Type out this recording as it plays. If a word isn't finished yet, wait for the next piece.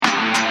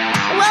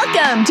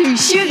Welcome to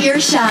Shoot Your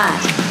Shot,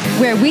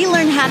 where we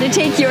learn how to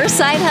take your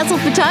side hustle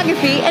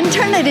photography and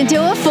turn it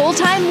into a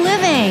full-time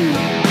living.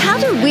 How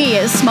do we,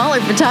 as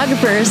smaller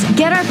photographers,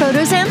 get our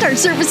photos and our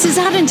services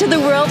out into the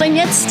world and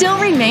yet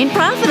still remain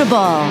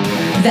profitable?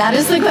 That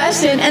is the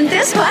question, and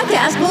this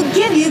podcast will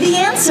give you the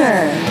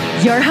answer.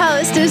 Your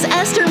host is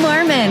Esther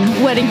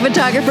Mormon, wedding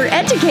photographer,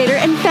 educator,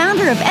 and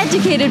founder of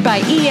Educated by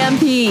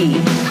EMP.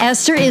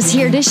 Esther is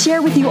here to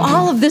share with you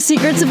all of the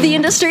secrets of the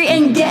industry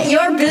and get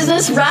your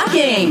business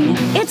rocking.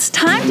 It's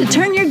time to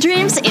turn your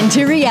dreams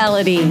into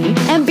reality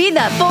and be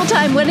that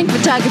full-time wedding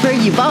photographer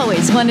you've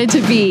always wanted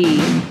to be.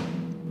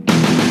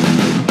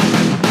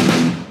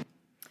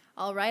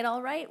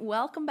 All right.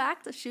 Welcome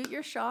back to Shoot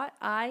Your Shot.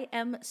 I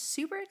am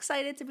super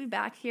excited to be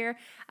back here.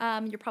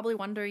 You're probably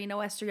wondering,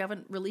 Esther, you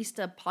haven't released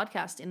a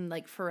podcast in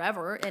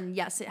forever. And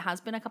yes, it has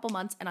been a couple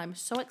months, and I'm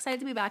so excited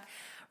to be back.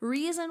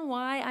 Reason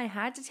why I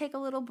had to take a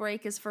little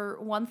break is,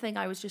 for one thing,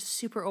 I was just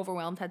super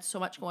overwhelmed, had so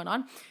much going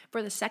on.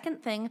 For the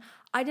second thing,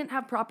 I didn't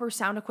have proper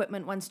sound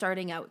equipment when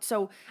starting out.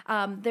 So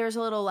there's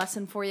a little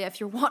lesson for you. If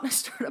you want to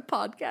start a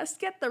podcast,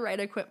 get the right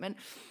equipment.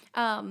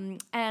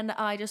 And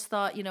I just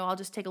thought, I'll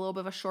just take a little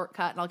bit of a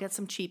shortcut and I'll get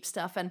some cheap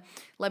stuff. And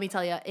let me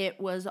tell you, it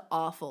was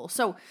awful.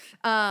 So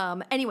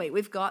anyway,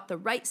 we've got the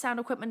right sound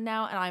equipment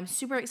now, and I'm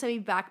super excited to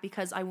be back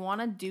because I want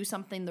to do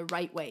something the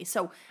right way.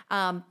 So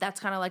that's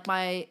kind of like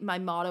my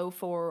motto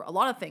for a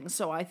lot of things.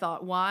 So I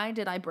thought, why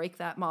did I break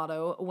that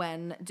motto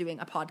when doing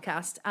a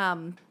podcast?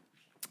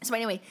 So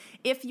anyway,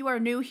 if you are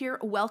new here,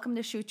 welcome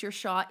to Shoot Your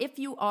Shot. If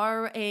you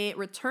are a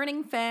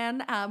returning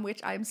fan, which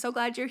I'm so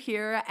glad you're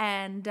here,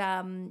 and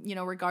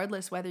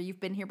regardless whether you've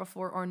been here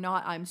before or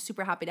not, I'm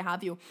super happy to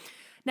have you.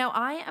 Now,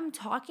 I am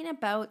talking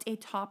about a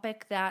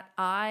topic that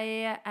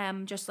I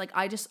am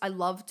I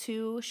love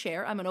to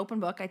share. I'm an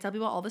open book. I tell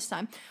people all the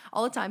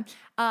time.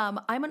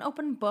 I'm an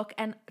open book,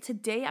 and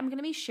today I'm going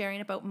to be sharing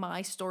about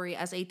my story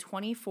as a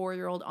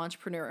 24-year-old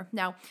entrepreneur.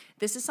 Now,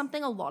 this is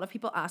something a lot of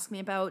people ask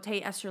me about.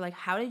 Hey, Esther,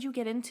 how did you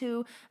get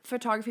into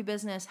photography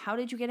business? How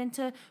did you get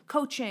into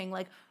coaching?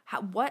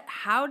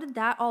 How did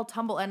that all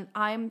tumble? And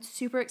I'm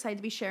super excited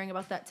to be sharing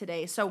about that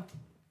today. So,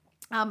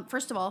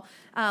 first of all,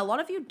 a lot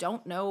of you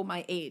don't know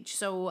my age,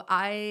 so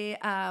I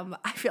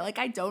feel like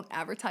I don't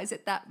advertise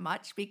it that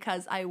much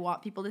because I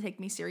want people to take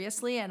me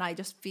seriously, and I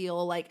just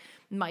feel like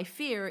my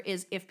fear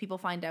is if people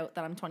find out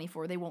that I'm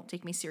 24, they won't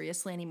take me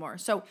seriously anymore.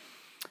 So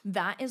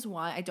that is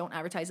why I don't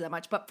advertise it that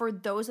much. But for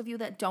those of you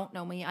that don't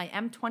know me, I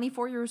am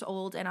 24 years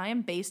old, and I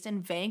am based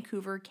in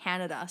Vancouver,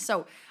 Canada.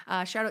 So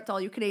shout out to all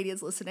you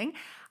Canadians listening.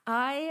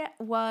 I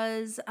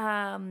was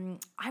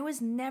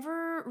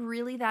never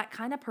really that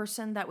kind of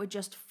person that would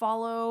just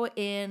follow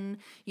in,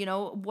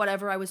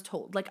 whatever I was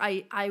told.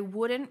 I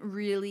wouldn't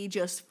really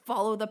just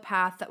follow the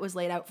path that was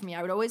laid out for me.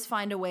 I would always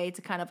find a way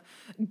to kind of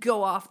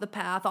go off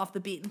the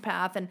beaten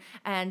path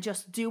and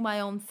just do my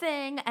own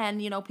thing. And,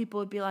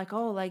 people would be like,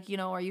 oh,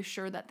 are you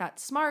sure that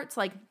that's smart?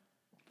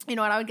 And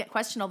I would get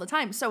questioned all the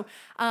time. So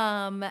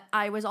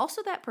I was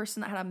also that person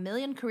that had a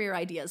million career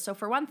ideas. So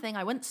for one thing,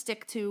 I wouldn't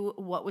stick to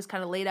what was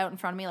kind of laid out in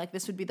front of me.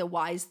 This would be the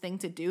wise thing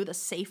to do, the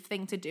safe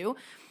thing to do.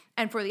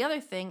 And for the other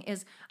thing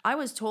is I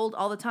was told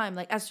all the time,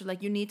 Esther,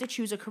 you need to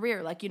choose a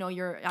career.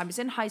 I was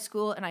in high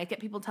school, and I get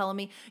people telling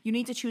me, you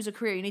need to choose a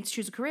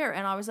career.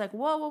 And I was like,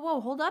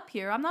 whoa, hold up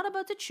here. I'm not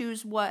about to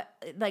choose what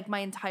my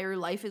entire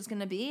life is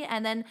going to be.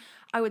 And then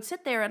I would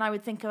sit there and I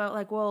would think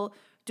about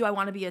do I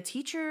want to be a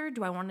teacher?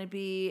 Do I want to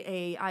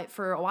be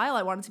for a while,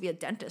 I wanted to be a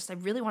dentist. I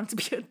really wanted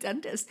to be a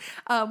dentist,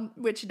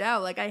 which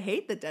now, I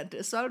hate the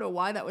dentist. So I don't know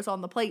why that was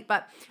on the plate.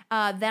 But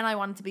then I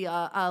wanted to be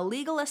a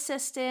legal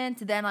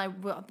assistant. Then I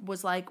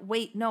was like,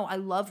 wait, no, I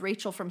love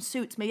Rachel from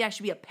Suits. Maybe I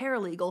should be a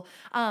paralegal.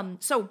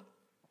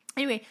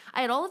 Anyway,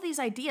 I had all of these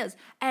ideas,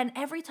 and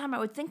every time I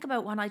would think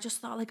about one, I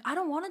just thought, I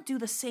don't want to do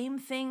the same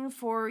thing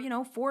for,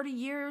 40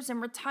 years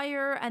and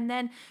retire and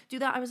then do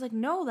that. I was like,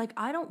 no,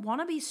 I don't want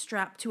to be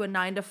strapped to a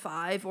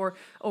 9-to-5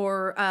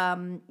 or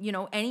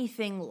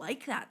anything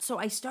like that. So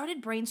I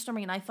started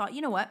brainstorming, and I thought,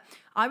 you know what?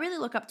 I really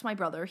look up to my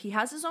brother. He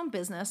has his own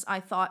business. I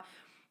thought,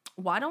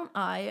 why don't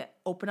I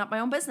open up my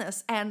own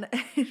business? And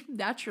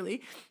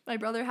naturally, my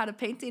brother had a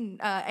painting,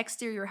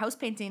 exterior house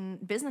painting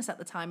business at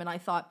the time, and I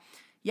thought,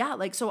 yeah,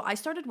 so I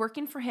started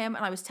working for him,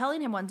 and I was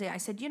telling him one day, I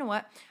said, you know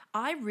what?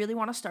 I really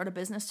want to start a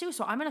business too.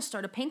 So I'm going to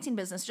start a painting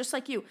business just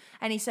like you.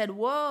 And he said,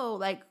 whoa,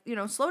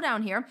 slow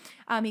down here.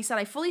 He said,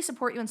 I fully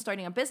support you in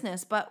starting a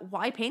business, but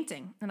why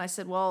painting? And I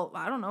said, well,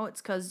 I don't know.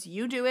 It's because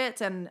you do it.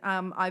 And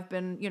I've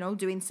been,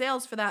 doing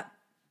sales for that.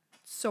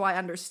 So I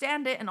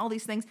understand it and all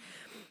these things.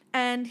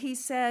 And he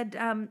said,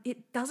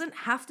 it doesn't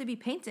have to be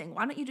painting.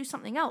 Why don't you do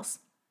something else?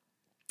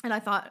 And I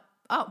thought,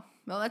 oh,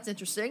 well, that's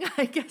interesting.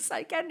 I guess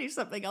I can do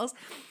something else.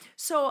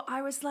 So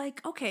I was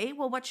like, okay,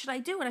 well, what should I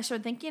do? And I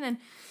started thinking, and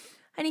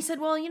he said,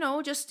 well,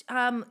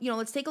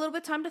 let's take a little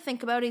bit of time to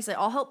think about it. He said,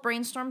 I'll help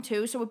brainstorm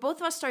too. So we both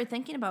of us started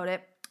thinking about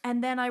it.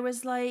 And then I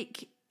was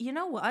like, you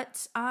know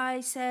what?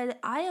 I said,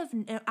 I have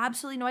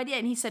absolutely no idea.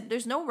 And he said,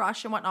 there's no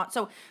rush and whatnot.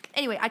 So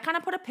anyway, I kind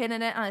of put a pin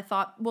in it, and I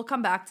thought, we'll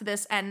come back to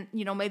this, and,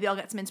 maybe I'll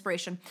get some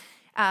inspiration.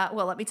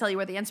 Well, let me tell you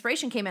where the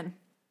inspiration came in.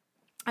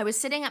 I was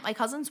sitting at my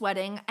cousin's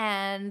wedding,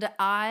 and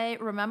I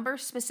remember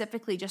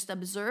specifically just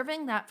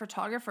observing that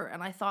photographer,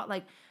 and I thought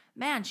like,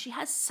 man, she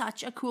has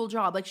such a cool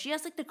job. Like, she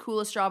has like the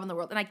coolest job in the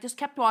world. And I just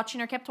kept watching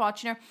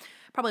her.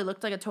 Probably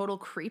looked like a total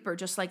creeper,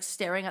 just like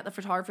staring at the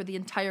photographer the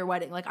entire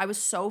wedding. Like, I was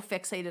so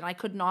fixated. I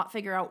could not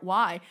figure out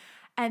why.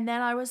 And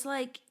then I was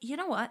like, you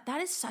know what?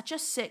 That is such a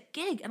sick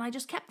gig. And I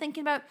just kept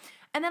thinking about,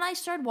 and then I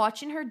started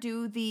watching her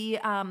do the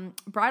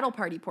bridal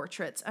party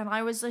portraits, and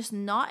I was just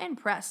not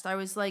impressed. I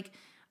was like,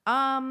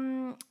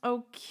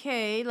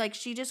 okay. Like,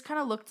 she just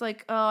kind of looked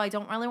like, oh, I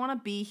don't really want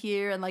to be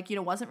here. And like,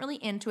 wasn't really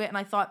into it. And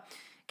I thought,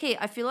 okay,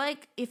 I feel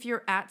like if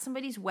you're at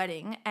somebody's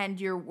wedding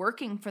and you're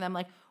working for them,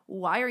 like,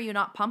 why are you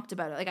not pumped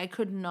about it? Like, I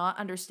could not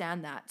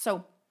understand that.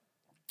 So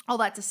all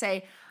that to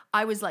say,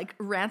 I was like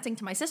ranting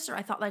to my sister.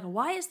 I thought like,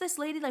 why is this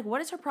lady, like, what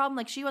is her problem?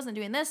 Like, she wasn't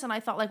doing this. And I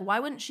thought like, why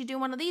wouldn't she do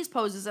one of these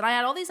poses? And I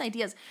had all these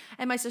ideas.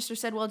 And my sister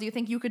said, well, do you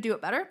think you could do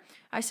it better?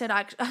 I said,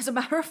 as a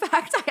matter of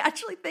fact, I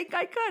actually think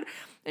I could.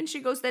 And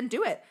she goes, then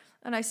do it.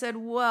 And I said,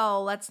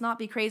 well, let's not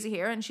be crazy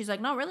here. And she's like,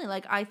 no, really,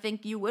 like, I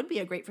think you would be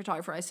a great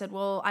photographer. I said,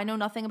 well, I know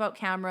nothing about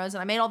cameras.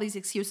 And I made all these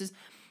excuses.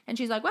 And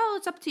she's like, well,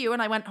 it's up to you.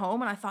 And I went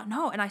home and I thought,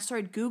 no. And I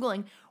started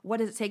Googling, what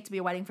does it take to be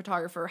a wedding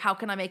photographer? How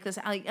can I make this?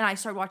 And I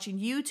started watching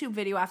YouTube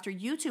video after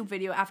YouTube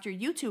video after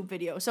YouTube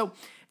video. So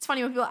it's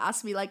funny when people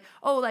ask me like,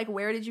 oh, like,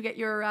 where did you get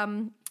your,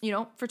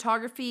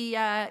 photography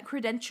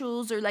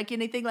credentials or like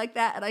anything like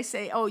that? And I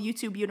say, oh,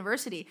 YouTube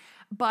University.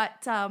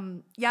 But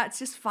yeah, it's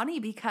just funny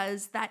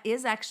because that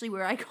is actually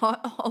where I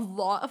got a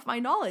lot of my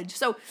knowledge.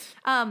 So,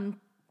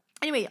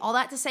 anyway, all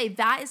that to say,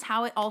 that is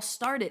how it all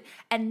started.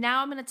 And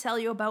now I'm going to tell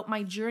you about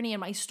my journey and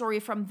my story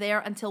from there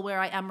until where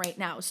I am right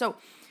now. So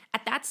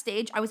at that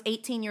stage, I was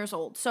 18 years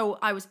old. So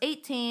I was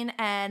 18,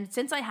 and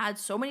since I had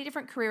so many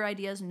different career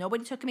ideas,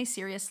 nobody took me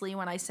seriously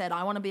when I said,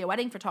 I want to be a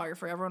wedding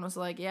photographer. Everyone was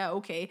like, yeah,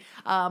 okay,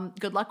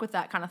 good luck with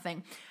that kind of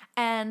thing.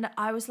 And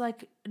I was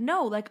like,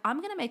 no, like, I'm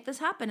going to make this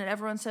happen. And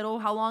everyone said, oh,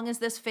 how long is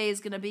this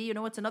phase going to be?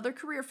 It's another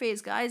career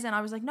phase, guys. And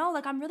I was like, no,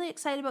 like, I'm really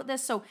excited about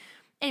this. So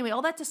anyway,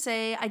 all that to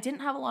say, I didn't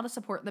have a lot of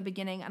support in the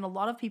beginning, and a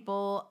lot of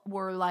people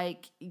were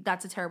like,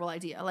 that's a terrible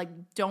idea. Like,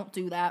 don't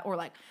do that, or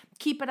like,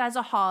 keep it as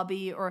a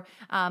hobby, or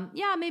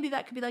yeah, maybe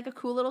that could be like a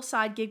cool little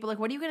side gig, but like,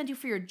 what are you going to do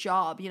for your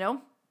job,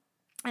 And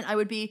I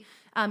would be,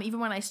 even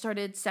when I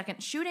started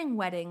second shooting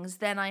weddings,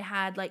 then I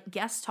had like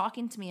guests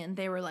talking to me, and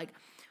they were like,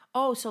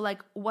 oh, so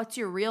like, what's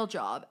your real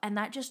job? And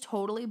that just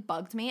totally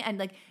bugged me. And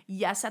like,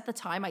 yes, at the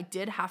time I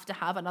did have to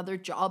have another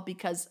job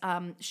because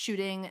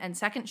shooting and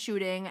second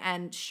shooting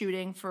and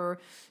shooting for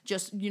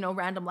just,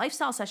 random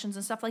lifestyle sessions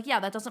and stuff, like, yeah,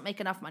 that doesn't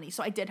make enough money.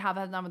 So I did have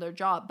another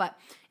job, but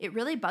it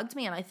really bugged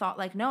me. And I thought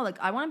like, no, like,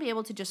 I want to be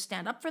able to just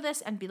stand up for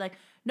this and be like,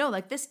 no,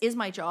 like, this is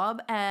my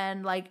job,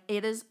 and like,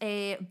 it is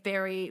a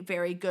very,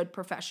 very good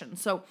profession.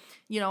 So,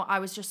 I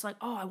was just like,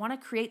 oh, I want to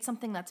create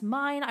something that's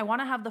mine. I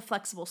want to have the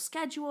flexible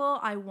schedule.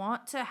 I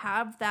want to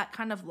have that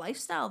kind of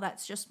lifestyle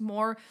that's just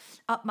more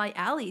up my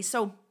alley.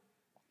 So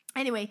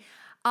anyway,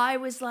 I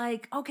was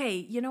like, okay,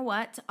 you know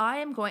what? I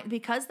am going,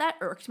 because that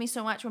irked me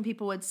so much when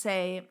people would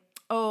say,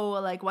 oh,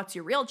 like, what's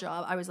your real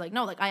job? I was like,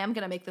 no, like, I am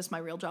going to make this my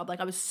real job. Like,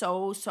 I was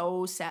so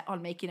set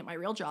on making it my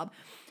real job.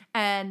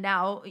 And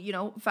now,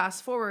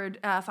 fast forward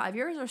 5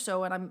 years or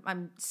so, and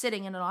I'm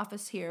sitting in an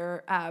office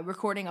here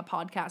recording a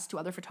podcast to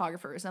other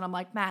photographers. And I'm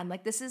like, man,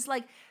 like, this is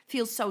like,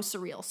 feels so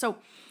surreal. So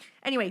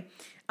anyway,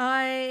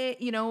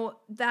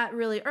 that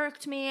really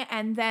irked me.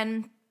 And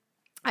then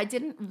I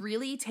didn't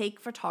really take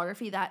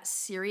photography that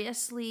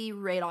seriously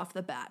right off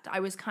the bat. I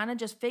was kind of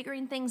just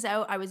figuring things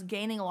out. I was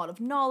gaining a lot of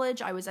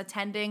knowledge. I was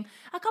attending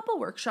a couple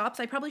workshops.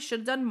 I probably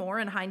should have done more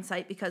in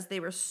hindsight because they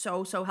were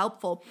so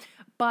helpful.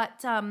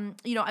 But,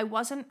 I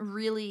wasn't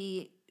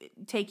really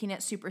taking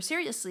it super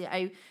seriously.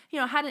 I,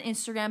 had an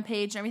Instagram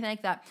page and everything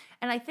like that.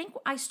 And I think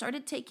I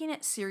started taking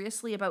it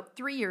seriously about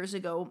 3 years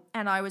ago.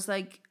 And I was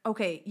like,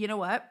 okay, you know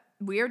what?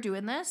 We are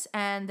doing this,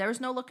 and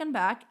there's no looking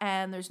back,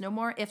 and there's no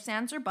more ifs,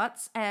 ands, or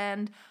buts,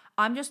 and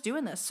I'm just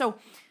doing this. So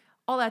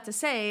all that to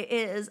say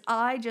is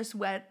I just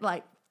went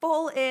like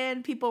full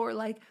in. People were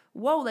like,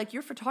 whoa, like,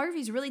 your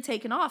photography's really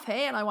taken off,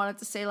 hey? And I wanted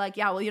to say like,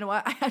 yeah, well, you know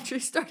what? I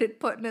actually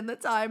started putting in the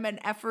time and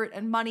effort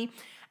and money,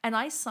 and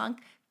I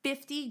sunk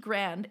 50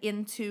 grand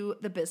into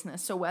the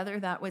business. So whether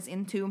that was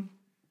into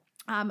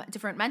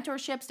different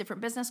mentorships,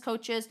 different business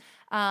coaches.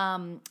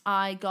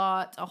 I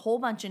got a whole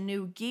bunch of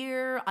new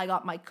gear. I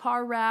got my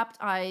car wrapped.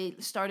 I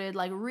started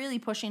like really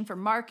pushing for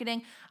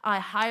marketing. I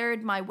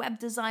hired my web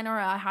designer.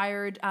 I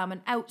hired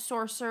an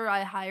outsourcer.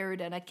 I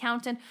hired an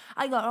accountant.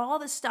 I got all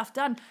this stuff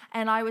done.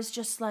 And I was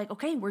just like,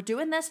 okay, we're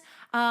doing this.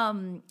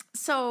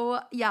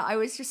 So yeah, I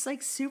was just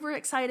like super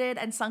excited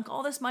and sunk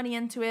all this money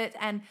into it.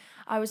 And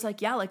I was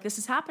like, yeah, like, this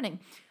is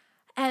happening.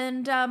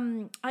 And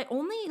I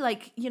only I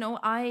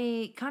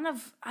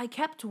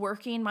kept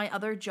working my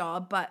other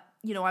job, but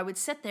I would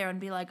sit there and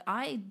be like,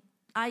 I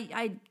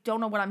don't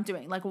know what I'm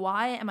doing. Like,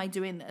 why am I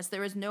doing this? I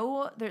didn't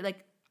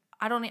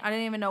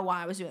even know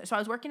why I was doing it. So I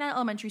was working at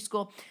elementary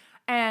school,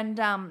 and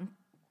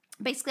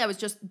basically I was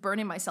just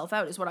burning myself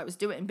out is what I was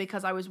doing,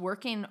 because I was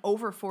working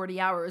over 40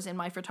 hours in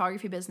my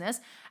photography business,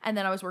 and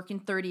then I was working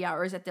 30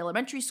 hours at the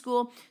elementary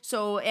school.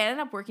 So I ended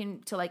up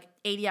working to like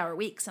 80-hour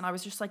weeks, and I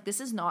was just like,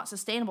 this is not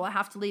sustainable. I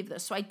have to leave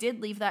this. So I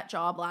did leave that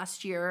job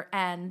last year,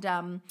 and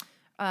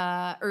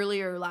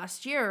earlier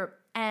last year,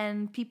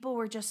 and people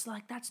were just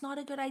like, that's not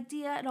a good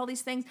idea and all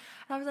these things.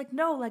 And I was like,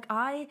 no, like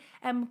I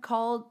am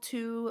called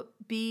to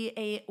be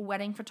a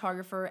wedding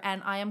photographer,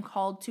 and I am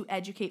called to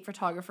educate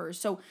photographers.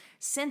 So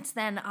since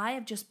then I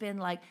have just been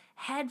like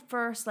head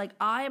first, like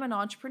I am an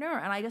entrepreneur,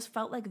 and I just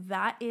felt like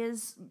that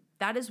is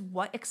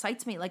what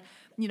excites me. Like,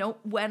 you know,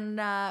 when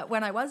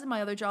I was in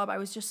my other job, I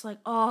was just like,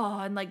 oh,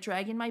 and like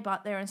dragging my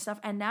butt there and stuff.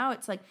 And now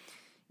it's like,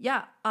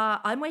 yeah,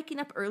 I'm waking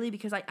up early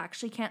because I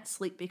actually can't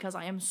sleep, because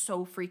I am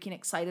so freaking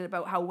excited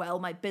about how well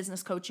my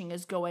business coaching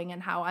is going,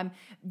 and how I'm,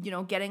 you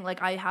know, getting, like,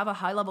 I have a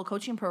high level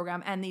coaching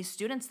program, and these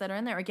students that are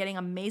in there are getting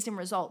amazing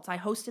results. I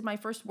hosted my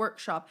first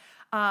workshop.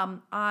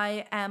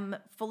 I am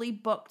fully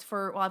booked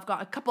for, well, I've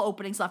got a couple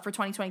openings left for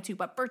 2022,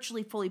 but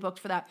virtually fully booked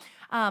for that.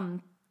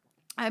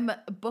 I'm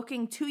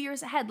booking 2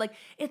 years ahead. Like,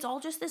 it's all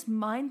just this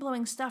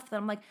mind-blowing stuff that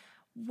I'm like,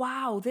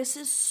 wow, this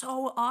is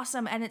so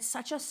awesome. And it's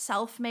such a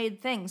self-made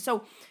thing.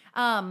 So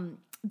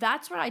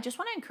that's what I just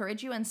want to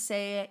encourage you and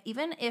say,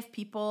 even if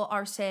people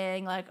are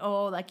saying like,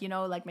 oh, like, you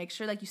know, like make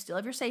sure like you still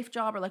have your safe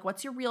job, or like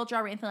what's your real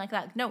job or anything like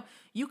that. No,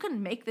 you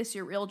can make this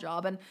your real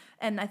job.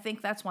 And I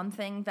think that's one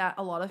thing that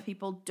a lot of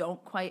people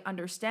don't quite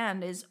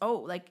understand is, oh,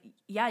 like,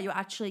 yeah, you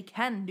actually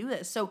can do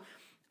this. So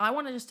I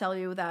want to just tell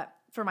you that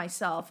for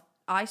myself,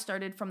 I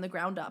started from the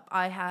ground up.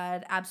 I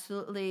had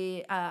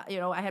absolutely,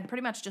 I had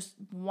pretty much just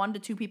 1 to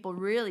 2 people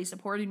really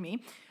supporting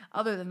me.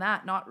 Other than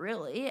that, not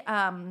really.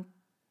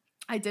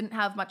 I didn't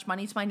have much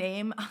money to my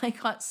name. I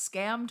got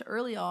scammed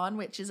early on,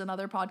 which is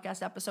another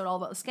podcast episode all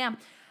about the scam.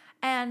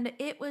 And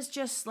it was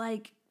just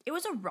like, it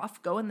was a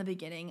rough go in the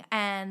beginning.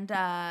 And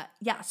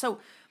so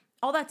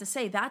all that to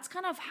say, that's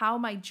kind of how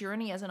my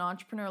journey as an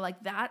entrepreneur,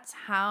 like that's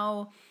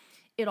how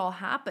it all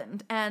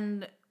happened.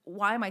 And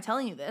why am I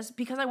telling you this?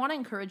 Because I want to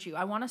encourage you.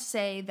 I want to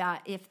say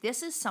that if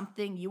this is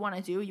something you want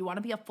to do, you want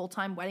to be a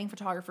full-time wedding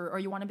photographer, or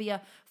you want to be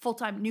a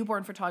full-time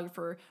newborn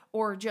photographer,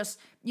 or just,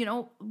 you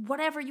know,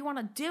 whatever you want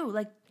to do,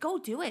 like go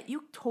do it.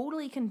 You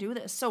totally can do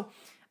this. So,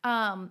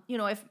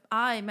 if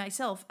I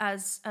myself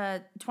as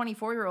a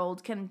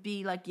 24-year-old can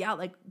be like, yeah,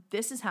 like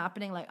this is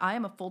happening. Like I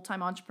am a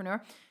full-time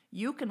entrepreneur.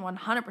 You can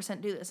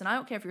 100% do this. And I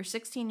don't care if you're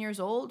 16 years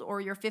old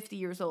or you're 50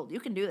 years old, you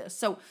can do this.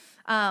 So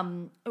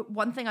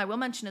one thing I will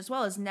mention as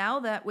well is now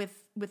that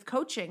with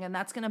coaching, and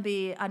that's going to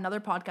be another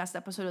podcast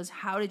episode, is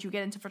how did you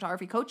get into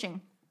photography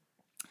coaching?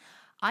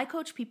 I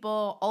coach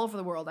people all over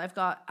the world. I've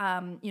got,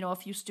 a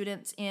few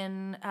students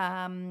in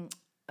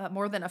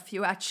more than a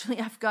few, actually.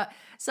 I've got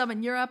some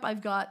in Europe.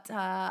 I've got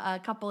a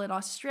couple in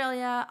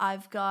Australia.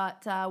 I've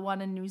got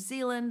one in New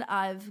Zealand.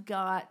 I've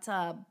got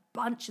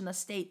bunch in the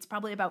States,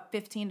 probably about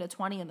 15 to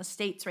 20 in the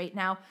States right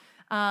now.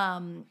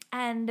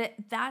 And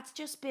that's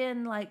just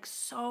been like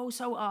so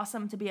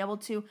awesome to be able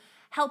to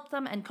help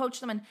them and coach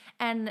them.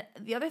 And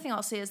the other thing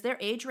I'll say is their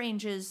age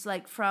range is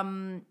like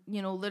from,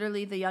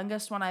 literally the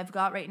youngest one I've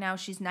got right now,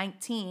 she's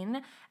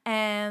 19,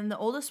 and the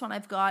oldest one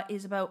I've got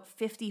is about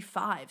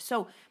 55.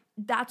 So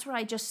that's where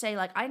I just say,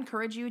 like, I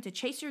encourage you to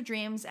chase your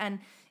dreams,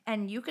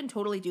 and you can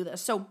totally do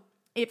this. So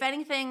if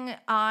anything,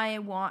 I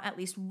want at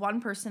least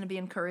one person to be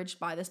encouraged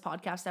by this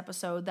podcast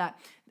episode, that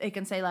they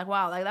can say like,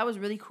 wow, like that was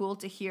really cool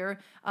to hear.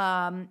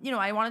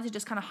 I wanted to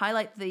just kind of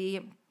highlight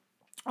the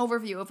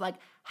overview of like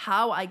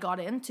how I got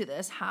into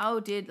this. How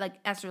did, like,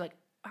 Esther, like,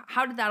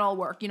 how did that all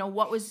work?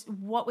 What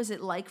was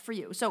it like for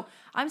you? So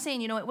I'm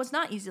saying, it was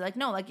not easy. Like,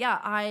 no, like, yeah,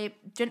 I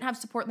didn't have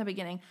support in the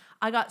beginning.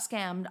 I got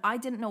scammed. I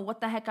didn't know what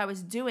the heck I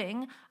was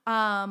doing.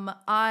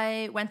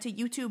 I went to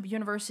YouTube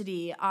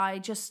University. I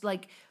just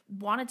like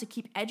wanted to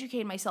keep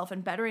educating myself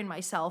and bettering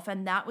myself.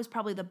 And that was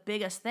probably the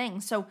biggest thing.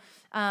 So,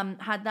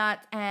 had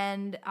that,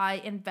 and I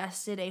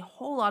invested a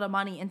whole lot of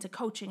money into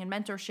coaching and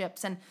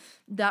mentorships. And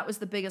that was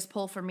the biggest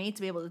pull for me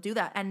to be able to do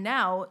that. And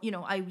now,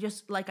 I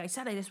just, like I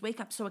said, I just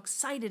wake up so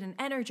excited and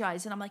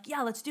energized, and I'm like,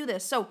 yeah, let's do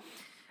this. So,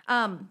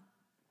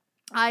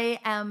 I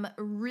am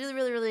really,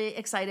 really, really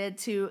excited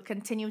to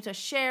continue to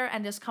share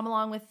and just come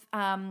along with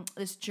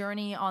this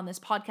journey on this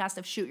podcast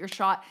of Shoot Your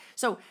Shot.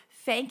 So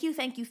thank you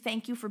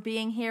for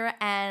being here,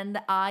 and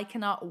I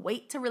cannot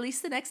wait to release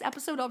the next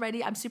episode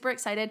already. I'm super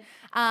excited.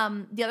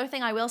 The other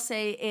thing I will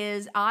say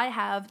is I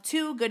have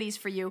 2 goodies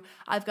for you.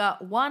 I've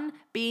got one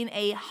being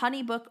a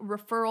HoneyBook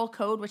referral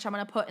code, which I'm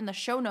going to put in the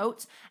show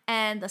notes.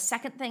 And the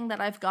second thing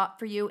that I've got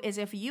for you is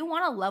if you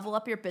want to level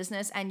up your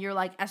business and you're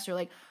like, Esther,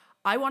 like,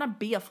 I want to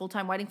be a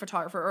full-time wedding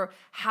photographer, or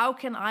how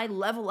can I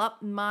level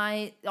up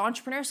my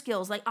entrepreneur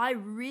skills? Like, I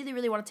really,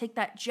 really want to take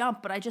that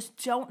jump, but I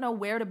just don't know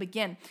where to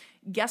begin.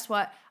 Guess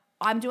what?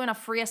 I'm doing a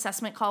free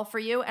assessment call for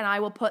you, and I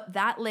will put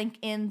that link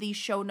in the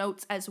show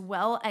notes as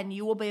well, and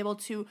you will be able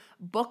to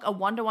book a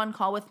one-to-one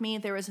call with me.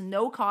 There is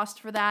no cost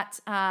for that,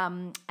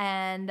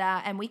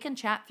 and we can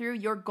chat through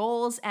your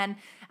goals and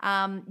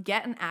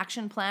get an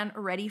action plan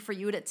ready for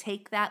you to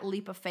take that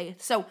leap of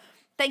faith. So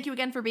Thank you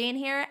again for being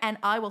here, and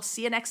I will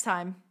see you next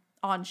time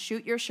on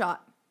Shoot Your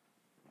Shot.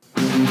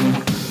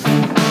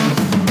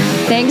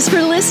 Thanks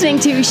for listening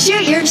to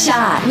Shoot Your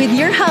Shot with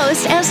your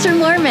host, Esther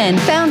Mormon,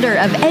 founder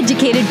of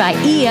Educated by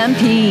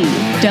EMP.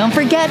 Don't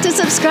forget to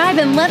subscribe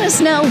and let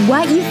us know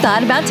what you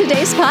thought about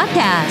today's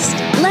podcast.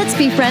 Let's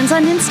be friends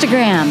on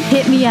Instagram.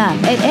 Hit me up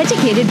at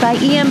Educated by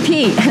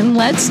EMP and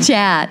let's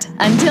chat.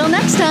 Until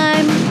next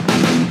time.